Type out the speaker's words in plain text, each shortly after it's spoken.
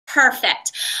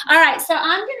Perfect. All right, so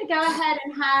I'm going to go ahead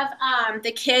and have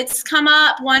the kids come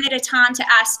up one at a time to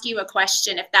ask you a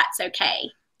question, if that's okay.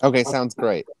 Okay, sounds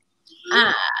great.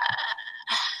 I'm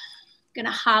going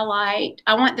to highlight.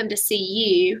 I want them to see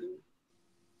you.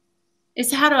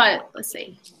 How do I, let's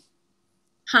see.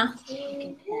 Huh?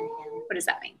 What does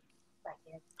that mean?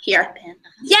 Here.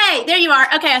 Yay, there you are.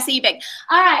 Okay, I see you big.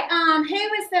 All right, who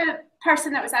was the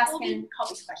person that was asking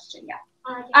Colby's question? Yeah.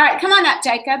 All right, come on up,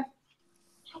 Jacob.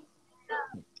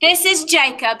 This is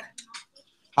Jacob.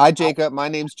 Hi, Jacob. My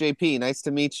name's JP. Nice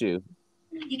to meet you.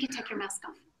 You can take your mask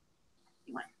off.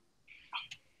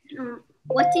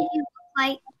 What did you look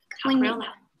like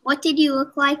What did you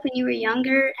look like when you were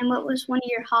younger, and what was one of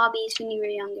your hobbies when you were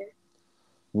younger?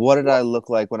 What did I look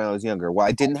like when I was younger? Well,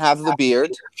 I didn't have the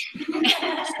beard.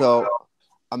 So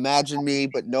imagine me,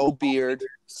 but no beard,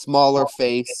 smaller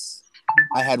face.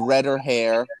 I had redder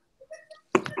hair.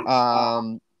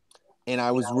 And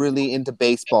I was really into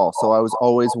baseball. So I was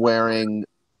always wearing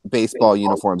baseball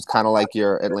uniforms, kind of like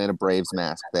your Atlanta Braves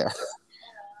mask there.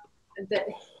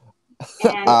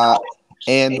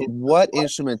 And what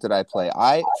instrument did I play?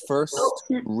 I first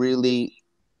really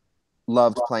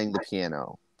loved playing the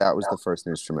piano. That was the first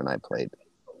instrument I played.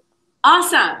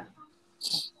 Awesome.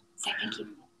 Say thank you.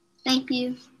 Thank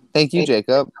you. Thank you,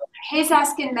 Jacob. Who's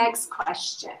asking Meg's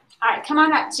question? All right, come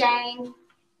on up, Jane.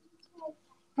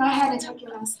 Go ahead and take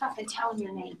your mask off and tell them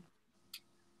your name.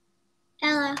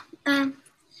 Hello.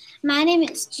 My name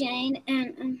is Jane,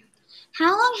 and how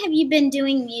long have you been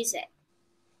doing music?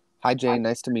 Hi, Jane.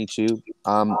 Nice to meet you.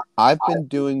 I've been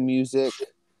doing music.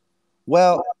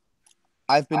 Well,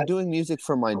 I've been doing music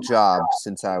for my job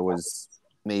since I was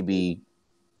maybe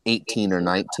 18 or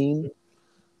 19.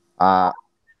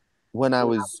 When I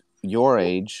was your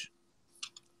age,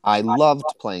 I loved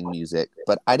playing music,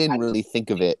 but I didn't really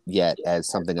think of it yet as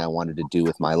something I wanted to do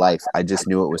with my life. I just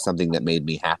knew it was something that made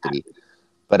me happy.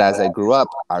 But as I grew up,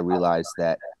 I realized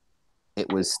that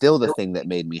it was still the thing that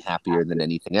made me happier than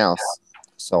anything else.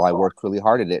 So I worked really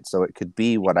hard at it so it could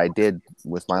be what I did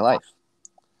with my life.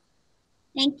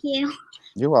 Thank you.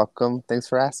 You're welcome. Thanks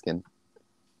for asking.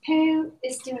 Who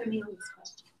is doing Amelia's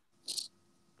question?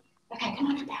 Okay, come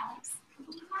on up, Alex.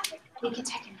 You can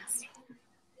take your mask.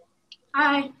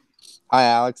 Hi. Hi,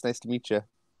 Alex. Nice to meet you.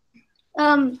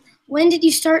 When did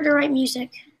you start to write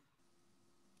music?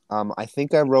 I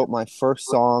think I wrote my first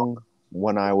song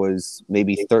when I was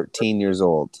maybe 13 years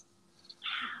old.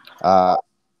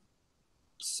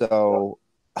 So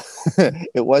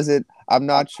it wasn't, I'm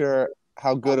not sure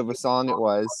how good of a song it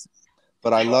was,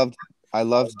 but I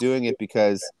loved doing it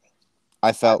because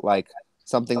I felt like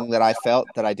something that I felt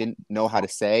that I didn't know how to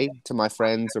say to my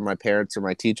friends or my parents or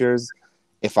my teachers.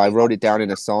 If I wrote it down in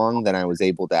a song, then I was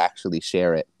able to actually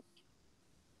share it.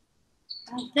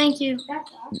 Thank you.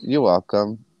 You're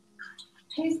welcome.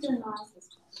 Who's doing Melissa's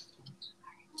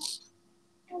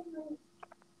question?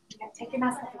 Take your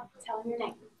mask off and tell them your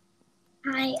name.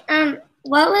 Hi.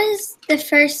 What was the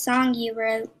first song you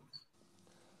wrote?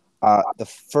 The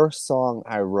first song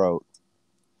I wrote,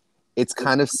 it's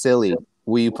kind of silly.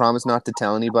 Will you promise not to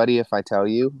tell anybody if I tell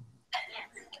you?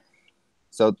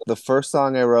 So the first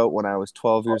song I wrote when I was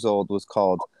 12 years old was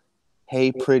called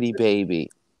Hey Pretty Baby,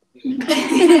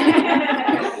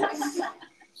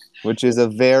 which is a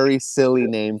very silly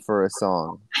name for a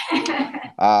song.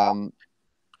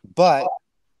 But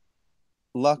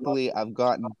luckily, I've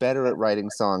gotten better at writing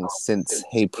songs since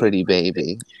Hey Pretty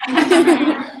Baby.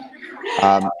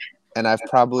 And I've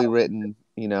probably written,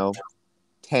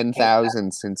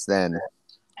 10,000 since then.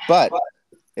 But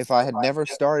if I had never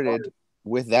started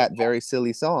with that very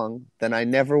silly song, then I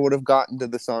never would have gotten to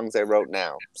the songs I wrote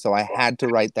now. So I had to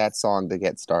write that song to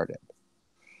get started.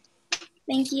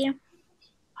 Thank you.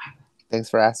 Thanks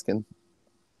for asking.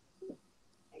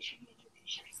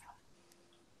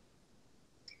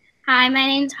 Hi, my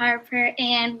name's Harper,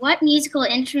 and what musical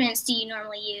instruments do you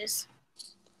normally use?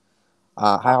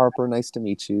 Hi, Harper. Nice to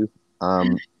meet you.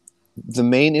 The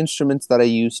main instruments that I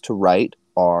use to write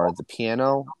are the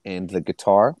piano and the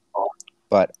guitar,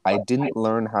 but I didn't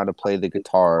learn how to play the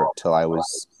guitar till I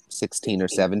was 16 or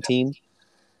 17,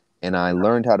 and I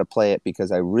learned how to play it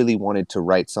because I really wanted to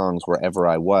write songs wherever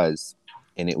I was,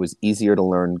 and it was easier to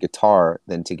learn guitar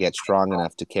than to get strong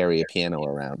enough to carry a piano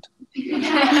around.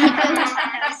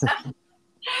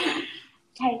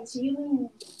 Okay, Julian.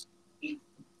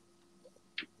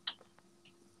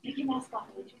 Take your mask off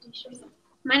and introduce yourself.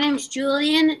 My name's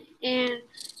Julian, and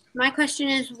my question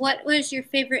is, what was your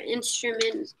favorite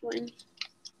instrument when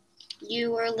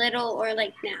you were little or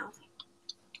like now?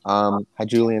 Hi,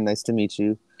 Julian. Nice to meet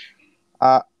you.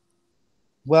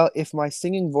 Well, if my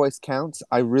singing voice counts,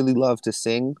 I really love to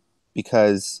sing.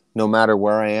 because no matter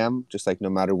where I am, just like no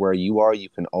matter where you are, you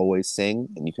can always sing,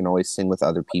 and you can always sing with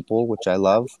other people, which I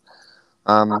love.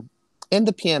 And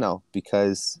the piano,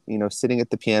 because, you know, sitting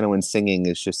at the piano and singing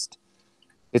is just,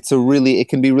 it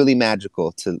can be really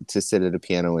magical to sit at a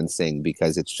piano and sing,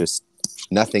 because it's just,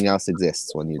 nothing else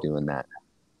exists when you're doing that.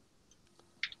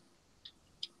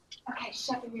 Okay,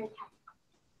 shut your mouth.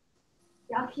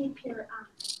 Y'all keep your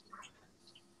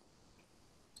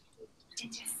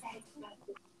and just say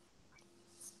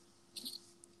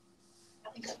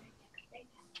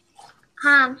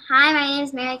Hi, my name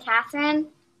is Mary Catherine.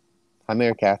 Hi,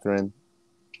 Mary Catherine.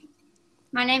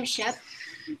 My name is Shep.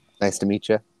 Nice to meet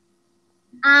you.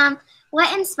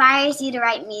 What inspires you to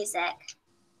write music?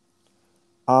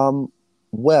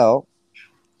 Well,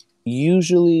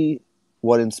 usually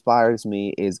what inspires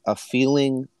me is a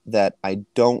feeling that I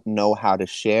don't know how to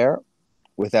share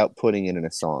without putting it in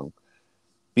a song.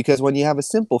 Because when you have a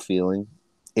simple feeling,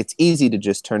 it's easy to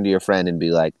just turn to your friend and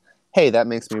be like, hey, that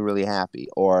makes me really happy,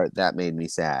 or that made me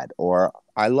sad, or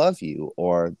I love you,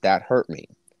 or that hurt me.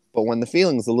 But when the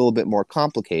feeling's a little bit more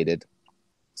complicated,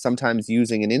 sometimes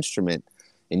using an instrument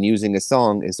and using a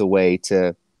song is a way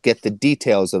to get the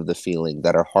details of the feeling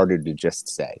that are harder to just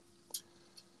say.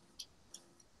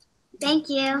 Thank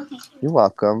you. You're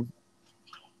welcome.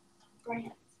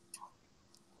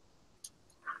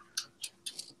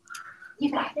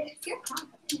 You got this. You're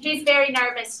confident. He's very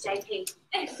nervous, JP.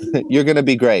 You're going to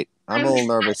be great. I'm a little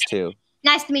nervous too.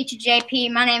 Nice to meet you,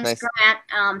 JP. My name's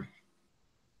Grant.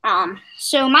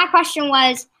 So my question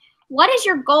was, what is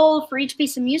your goal for each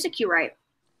piece of music you write?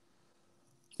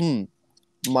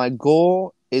 My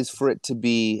goal is for it to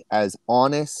be as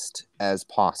honest as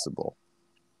possible,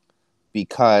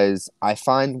 because I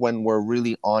find when we're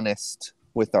really honest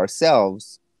with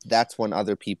ourselves, that's when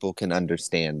other people can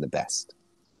understand the best.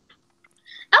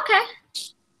 Okay.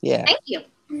 Yeah. Thank you.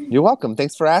 You're welcome.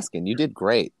 Thanks for asking. You did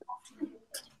great.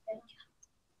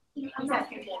 He's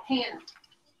asking Hannah.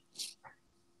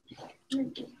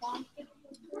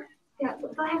 Yeah, go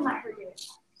ahead and let her do it.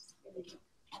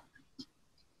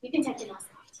 You can take it off.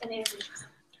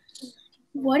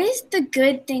 What is the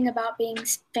good thing about being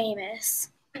famous?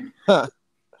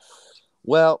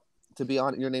 Well, to be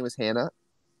honest, your name is Hannah?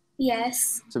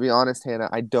 Yes. To be honest, Hannah,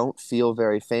 I don't feel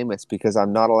very famous because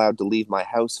I'm not allowed to leave my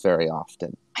house very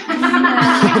often.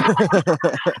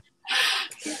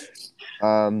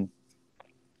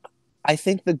 I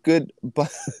think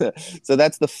so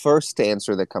that's the first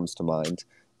answer that comes to mind.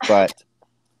 But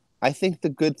I think the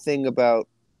good thing about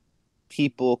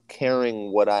people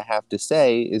caring what I have to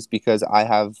say is because I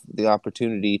have the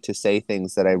opportunity to say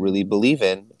things that I really believe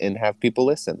in and have people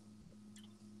listen.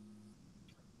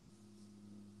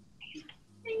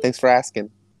 Thanks for asking.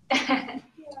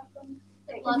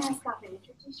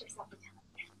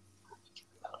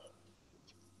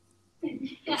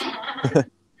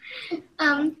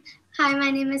 Hi,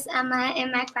 my name is Emma,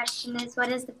 and my question is, what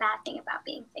is the bad thing about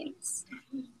being famous?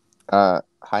 Hi,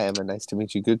 Emma. Nice to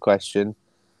meet you. Good question.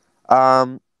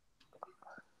 I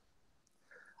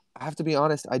have to be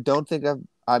honest. I don't think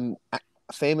I'm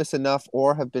famous enough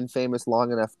or have been famous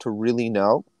long enough to really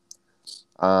know.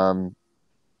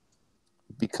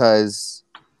 Because,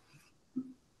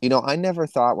 you know, I never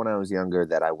thought when I was younger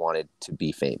that I wanted to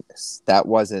be famous. That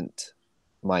wasn't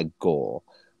my goal.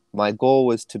 My goal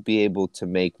was to be able to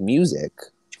make music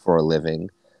for a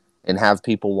living and have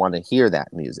people want to hear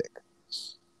that music.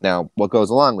 Now, what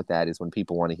goes along with that is when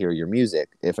people want to hear your music,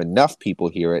 if enough people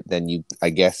hear it, then you,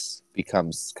 I guess,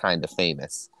 becomes kind of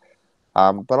famous.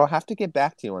 But I'll have to get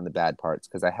back to you on the bad parts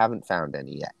because I haven't found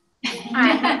any yet.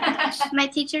 My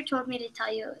teacher told me to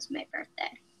tell you it was my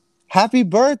birthday. Happy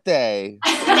birthday!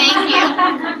 Thank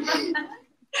you.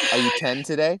 Are you 10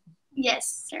 today?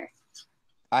 Yes, sir.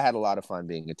 I had a lot of fun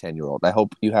being a 10-year-old. I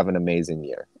hope you have an amazing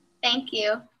year. Thank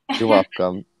you. You're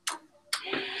welcome.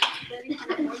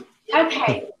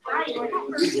 Okay.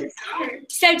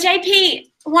 So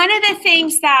JP, one of the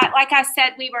things that, like I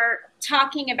said, we were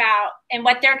talking about and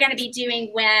what they're going to be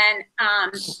doing when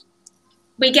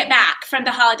we get back from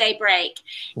the holiday break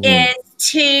is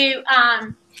to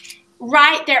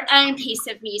write their own piece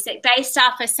of music based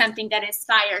off of something that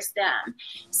inspires them.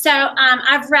 So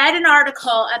I've read an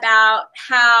article about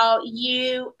how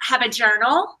you have a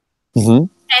journal and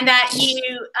that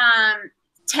you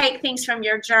take things from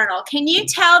your journal. Can you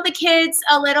tell the kids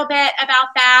a little bit about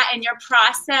that and your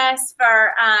process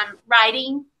for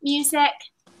writing music?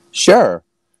 Sure.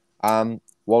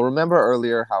 Well, remember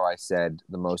earlier how I said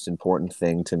the most important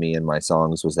thing to me in my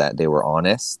songs was that they were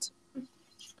honest?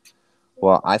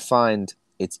 Well, I find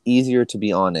it's easier to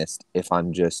be honest if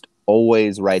I'm just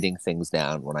always writing things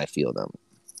down when I feel them.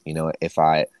 You know, if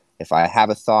I if I have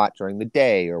a thought during the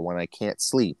day or when I can't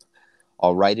sleep,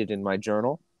 I'll write it in my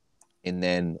journal. And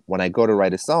then when I go to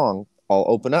write a song, I'll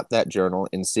open up that journal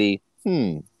and see,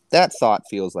 that thought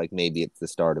feels like maybe it's the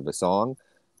start of a song,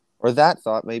 or that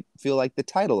thought may feel like the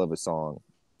title of a song.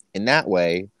 In that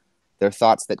way, they're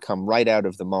thoughts that come right out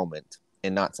of the moment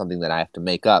and not something that I have to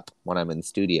make up when I'm in the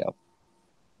studio.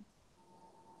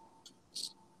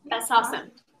 That's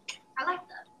awesome. I like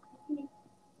that.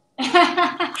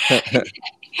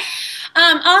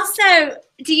 Also,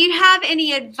 do you have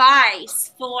any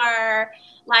advice for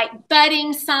like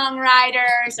budding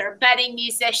songwriters or budding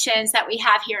musicians that we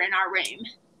have here in our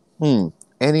room?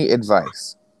 Any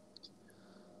advice?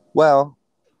 Well,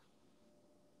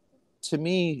 to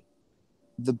me,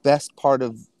 the best part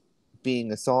of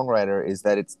being a songwriter is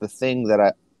that it's the thing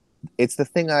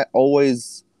I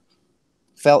always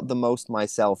felt the most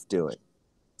myself doing.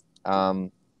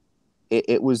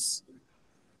 It was,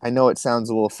 I know it sounds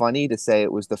a little funny to say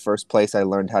it was the first place I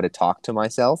learned how to talk to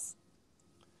myself,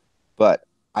 but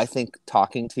I think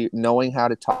knowing how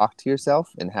to talk to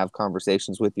yourself and have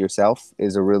conversations with yourself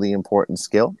is a really important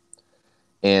skill.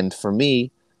 And for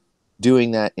me,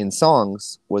 doing that in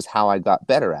songs was how I got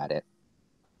better at it.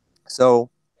 So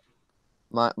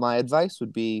my advice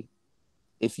would be,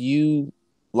 if you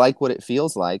like what it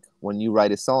feels like when you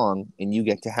write a song and you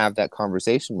get to have that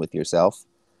conversation with yourself,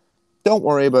 don't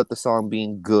worry about the song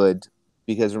being good,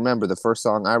 because remember, the first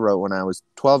song I wrote when I was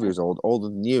 12 years old, older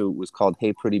than you, was called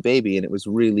Hey Pretty Baby, and it was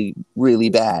really, really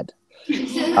bad.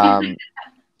 But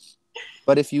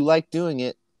if you like doing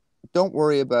it, don't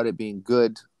worry about it being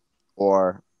good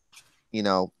or,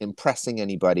 impressing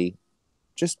anybody.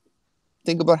 Just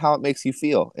think about how it makes you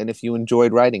feel, and if you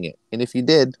enjoyed writing it. And if you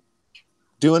did,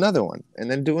 do another one,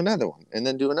 and then do another one, and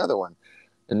then do another one.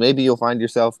 And maybe you'll find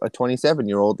yourself a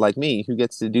 27-year-old like me who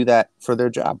gets to do that for their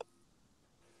job.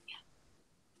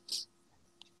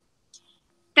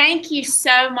 Thank you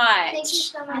so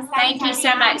much. Thank you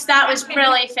so much. That was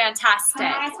really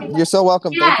fantastic. You're so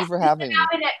welcome. Thank you for having me.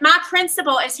 My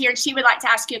principal is here, and she would like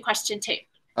to ask you a question too.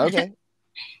 Okay.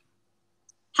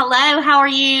 Hello, how are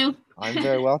you? I'm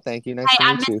very well, thank you. Nice to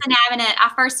I'm meet you. Miss Inhabitant.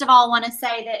 I first of all want to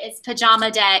say that it's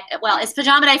pajama day. Well, it's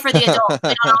pajama day for the adults. We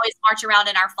don't always march around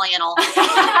in our flannel.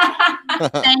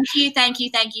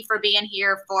 Thank you for being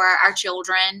here for our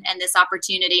children and this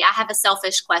opportunity. I have a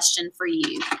selfish question for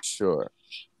you. Sure.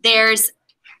 There's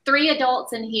 3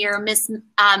 adults in here. Miss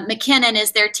McKinnon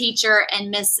is their teacher, and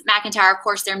Miss McIntyre, of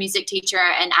course, their music teacher,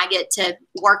 and I get to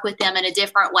work with them in a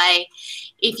different way.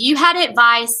 If you had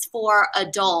advice for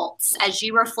adults, as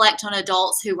you reflect on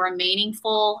adults who were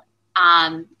meaningful,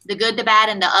 the good, the bad,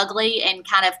 and the ugly, and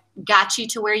kind of got you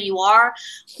to where you are,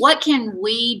 what can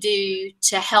we do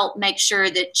to help make sure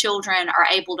that children are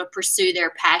able to pursue their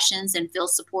passions and feel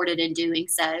supported in doing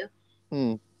so?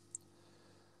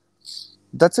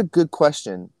 That's a good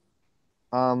question.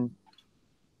 I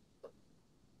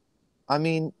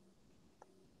mean,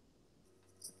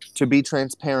 to be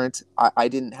transparent, I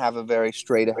didn't have a very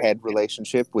straight ahead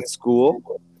relationship with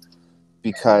school,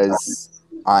 because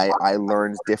I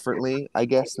learned differently, I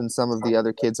guess, than some of the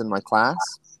other kids in my class.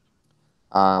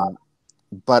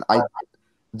 But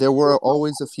there were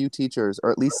always a few teachers,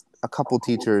 or at least a couple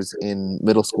teachers in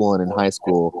middle school and in high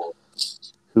school,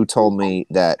 who told me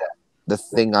that the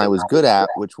thing I was good at,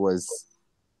 which was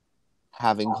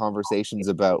having conversations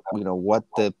about, what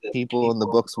the people in the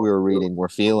books we were reading were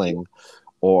feeling,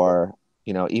 or,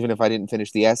 even if I didn't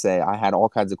finish the essay, I had all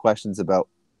kinds of questions about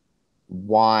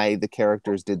why the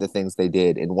characters did the things they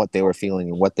did and what they were feeling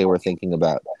and what they were thinking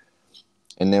about.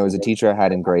 And there was a teacher I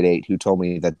had in grade 8 who told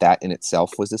me that in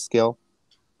itself was a skill,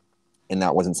 and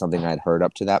that wasn't something I'd heard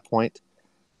up to that point.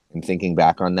 And thinking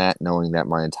back on that, knowing that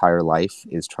my entire life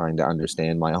is trying to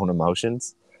understand my own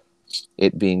emotions,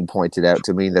 it being pointed out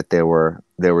to me that there were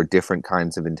different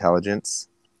kinds of intelligence,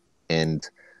 and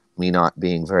me not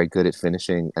being very good at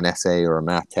finishing an essay or a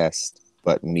math test,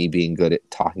 but me being good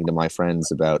at talking to my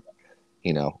friends about,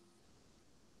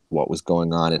 what was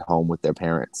going on at home with their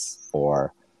parents,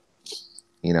 or,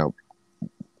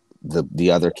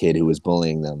 the other kid who was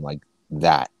bullying them, like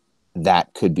that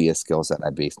could be a skill set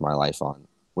I based my life on,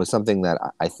 was something that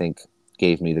I think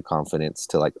gave me the confidence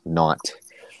to not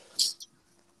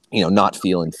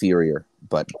feel inferior,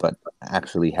 but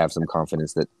actually have some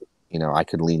confidence that, I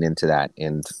could lean into that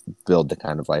and build the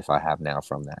kind of life I have now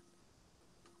from that.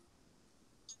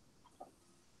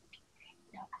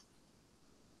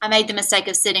 I made the mistake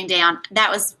of sitting down.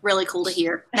 That was really cool to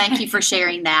hear. Thank you for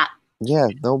sharing that. Yeah,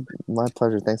 no, my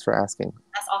pleasure. Thanks for asking.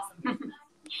 That's awesome.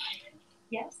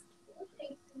 Yes.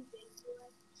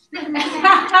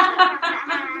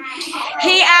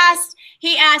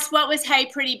 He asked, what was Hey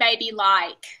Pretty Baby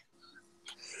like?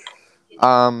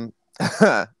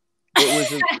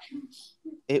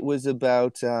 It was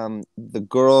about the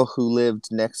girl who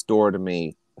lived next door to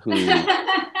me, who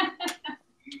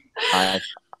I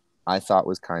thought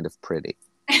was kind of pretty.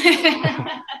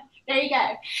 There you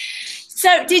go.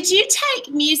 So did you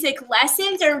take music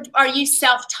lessons, or are you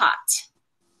self-taught?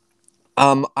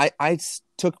 I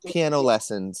took piano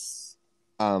lessons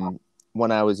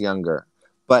when I was younger,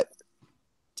 but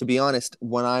to be honest,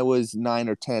 when I was 9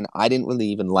 or 10, I didn't really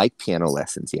even like piano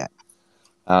lessons yet.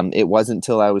 It wasn't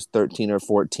until I was 13 or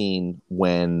 14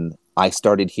 when I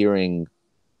started hearing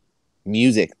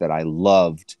music that I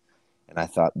loved, and I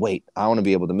thought, wait, I want to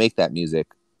be able to make that music.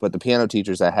 But the piano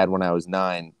teachers I had when I was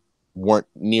 9 weren't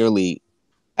nearly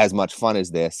as much fun as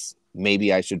this.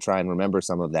 Maybe I should try and remember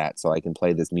some of that so I can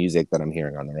play this music that I'm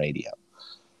hearing on the radio.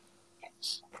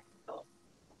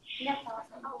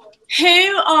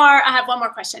 I have one more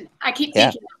question. I keep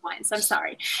thinking of one, so I'm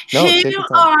sorry. No, who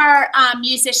are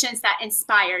musicians that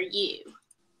inspire you?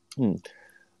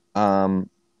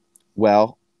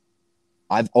 Well,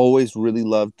 I've always really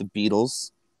loved the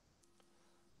Beatles.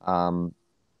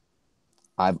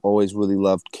 I've always really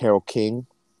loved Carole King.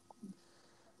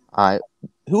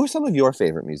 Who are some of your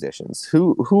favorite musicians?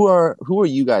 Who are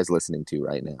you guys listening to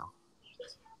right now?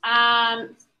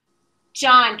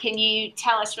 John, can you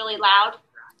tell us really loud?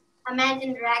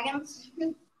 Imagine Dragons.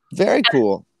 Very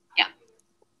cool. Yeah.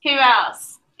 Who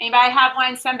else? Anybody have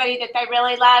somebody that they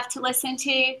really love to listen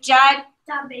to? Judd?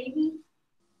 Da Baby.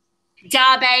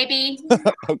 Da Baby.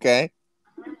 Okay.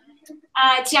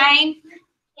 Jane?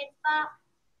 Kids Bop.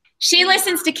 She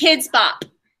listens to Kids Bop.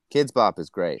 Kids Bop is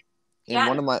great. And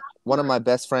one of my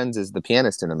best friends is the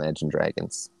pianist in Imagine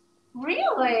Dragons.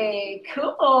 Really?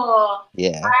 Cool.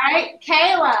 Yeah. All right,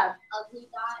 Caleb. Ugly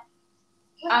Dot.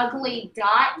 Ugly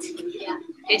Dot. Yeah.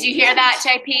 Did you hear that,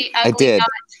 JP? Ugly I did. Dot.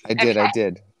 I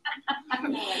did.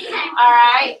 All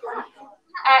right.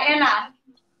 Emma.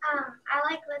 I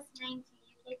like listening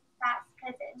to JP Saxe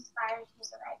because it inspires me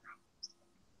to write my.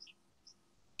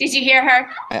 Did you hear her?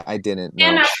 I didn't. No.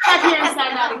 Emma, come here and say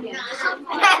that again.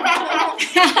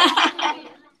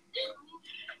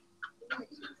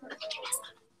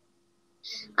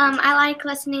 I like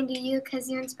listening to you because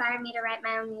you inspire me to write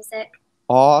my own music.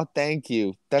 Oh, thank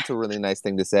you. That's a really nice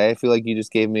thing to say. I feel like you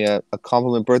just gave me a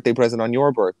compliment birthday present on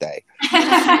your birthday.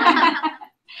 Grant?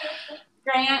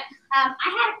 I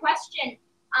had a question,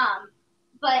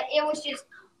 but it was just,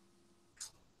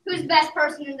 who's the best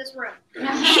person in this room?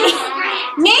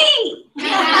 Me!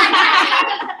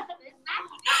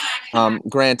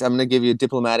 Grant, I'm going to give you a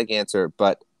diplomatic answer,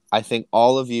 but I think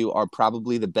all of you are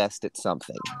probably the best at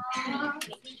something.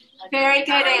 Very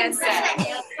good answer.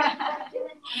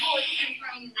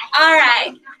 All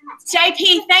right.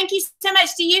 JP, thank you so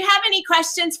much. Do you have any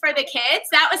questions for the kids?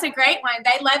 That was a great one.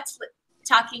 They loved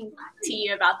talking to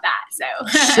you about that. So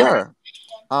Sure.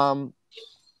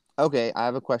 Okay, I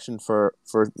have a question for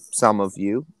some of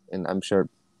you, and I'm sure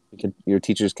your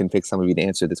teachers can pick some of you to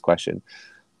answer this question.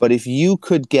 But if you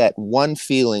could get one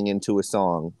feeling into a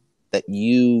song that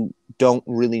you don't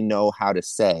really know how to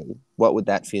say, what would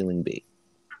that feeling be?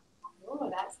 Oh,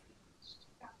 that's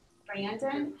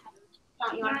Brandon.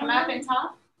 Don't you want to come up and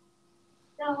talk?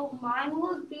 So mine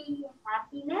would be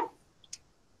happiness.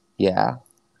 Yeah.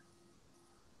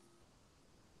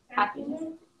 Happiness.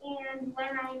 And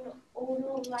when I'm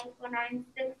older, like when I'm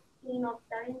 16 or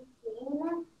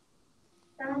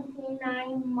 17, I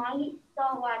might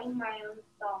start writing my own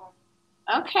song.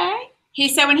 Okay. He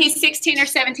said when he's 16 or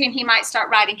 17, he might start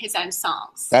writing his own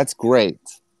songs. That's great.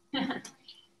 All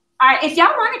right. If y'all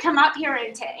want to come up here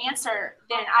and to answer,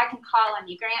 then I can call on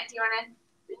you. Grant, do you want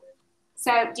to?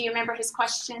 So do you remember his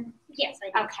question? Yes, I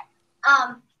do. Okay.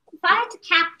 If I had to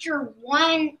capture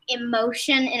one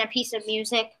emotion in a piece of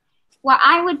music, what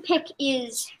I would pick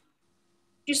is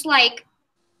just like,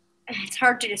 it's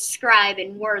hard to describe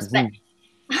in words, but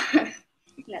that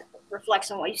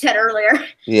reflects on what you said earlier.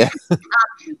 Yeah.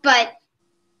 But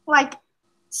like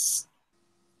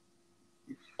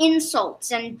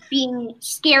insults and being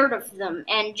scared of them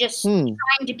and just trying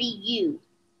to be you.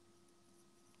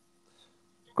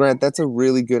 Grant, that's a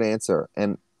really good answer.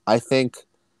 And I think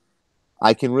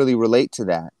I can really relate to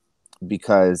that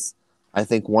because I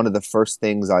think one of the first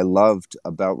things I loved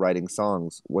about writing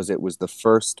songs was it was the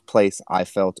first place I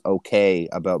felt okay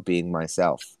about being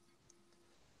myself.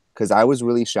 Because I was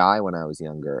really shy when I was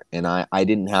younger and I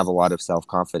didn't have a lot of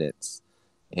self-confidence.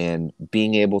 And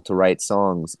being able to write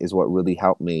songs is what really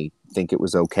helped me think it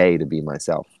was okay to be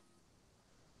myself.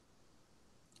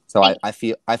 So I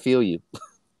feel you.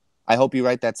 I hope you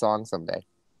write that song someday.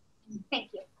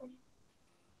 Thank you.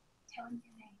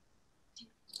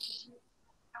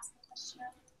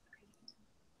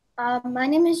 My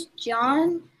name is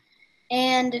John,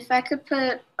 and if I could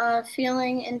put a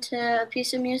feeling into a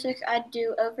piece of music, I'd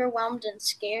do overwhelmed and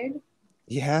scared.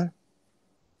 Yeah.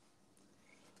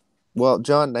 Well,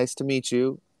 John, nice to meet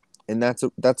you. And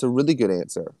that's a really good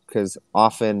answer because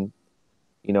often,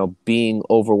 being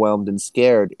overwhelmed and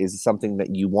scared is something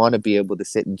that you want to be able to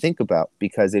sit and think about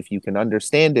because if you can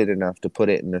understand it enough to put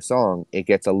it in a song, it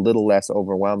gets a little less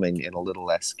overwhelming and a little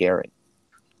less scary.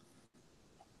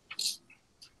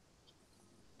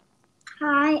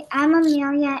 Hi, I'm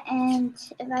Amelia, and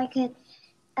if I could,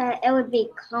 it would be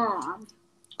calm.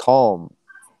 Calm.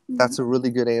 That's a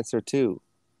really good answer too,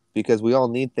 because we all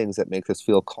need things that make us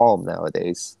feel calm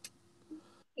nowadays.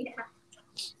 Yeah.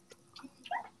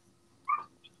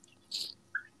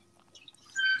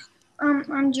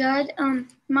 I'm Judd.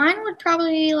 Mine would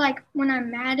probably be like when I'm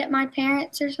mad at my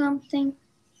parents or something.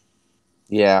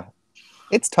 Yeah.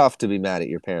 It's tough to be mad at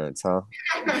your parents, huh?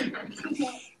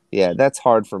 Yeah, that's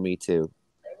hard for me too.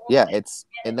 Yeah,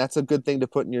 and that's a good thing to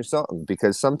put in your song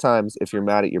because sometimes if you're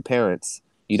mad at your parents,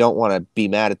 you don't want to be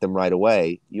mad at them right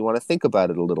away. You want to think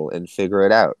about it a little and figure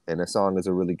it out. And a song is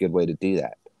a really good way to do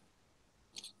that.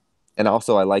 And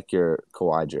also, I like your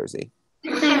Kawhi jersey.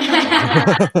 It's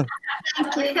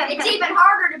even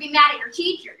harder to be mad at your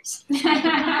teachers.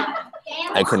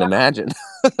 I can imagine.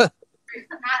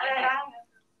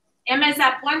 Emma's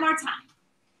up one more time.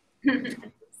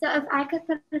 So if I could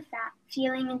put a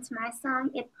feeling into my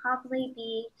song, it'd probably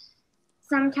be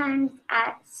sometimes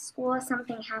at school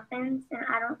something happens and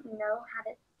I don't know how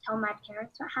to tell my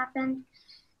parents what happened.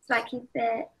 So I keep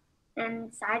it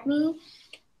inside me.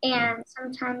 And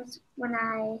sometimes when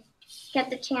I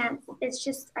get the chance, it's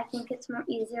just, I think it's more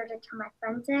easier to tell my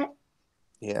friends it.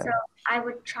 Yeah. So I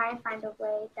would try and find a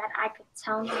way that I could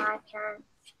tell my parents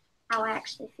how I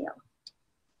actually feel.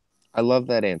 I love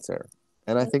that answer.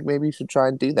 And I think maybe you should try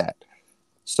and do that.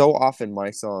 So often my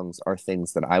songs are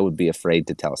things that I would be afraid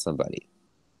to tell somebody.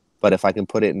 But if I can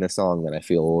put it in a song, then I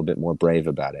feel a little bit more brave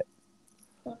about it.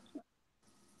 Thank you.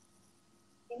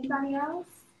 Anybody else?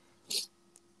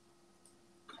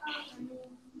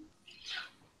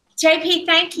 JP,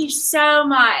 thank you so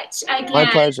much. Again, My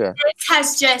pleasure. This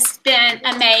has just been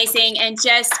amazing and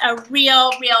just a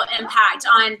real impact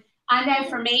on, I know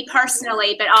for me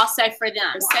personally, but also for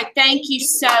them. So thank you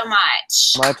so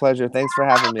much. My pleasure. Thanks for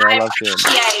having me. I love doing this.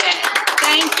 Appreciate it.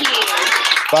 Thank you.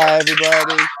 Bye,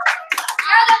 everybody.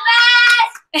 You're the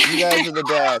best! You guys are the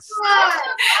best.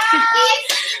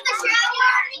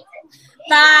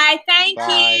 Bye. Thank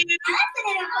Bye. you.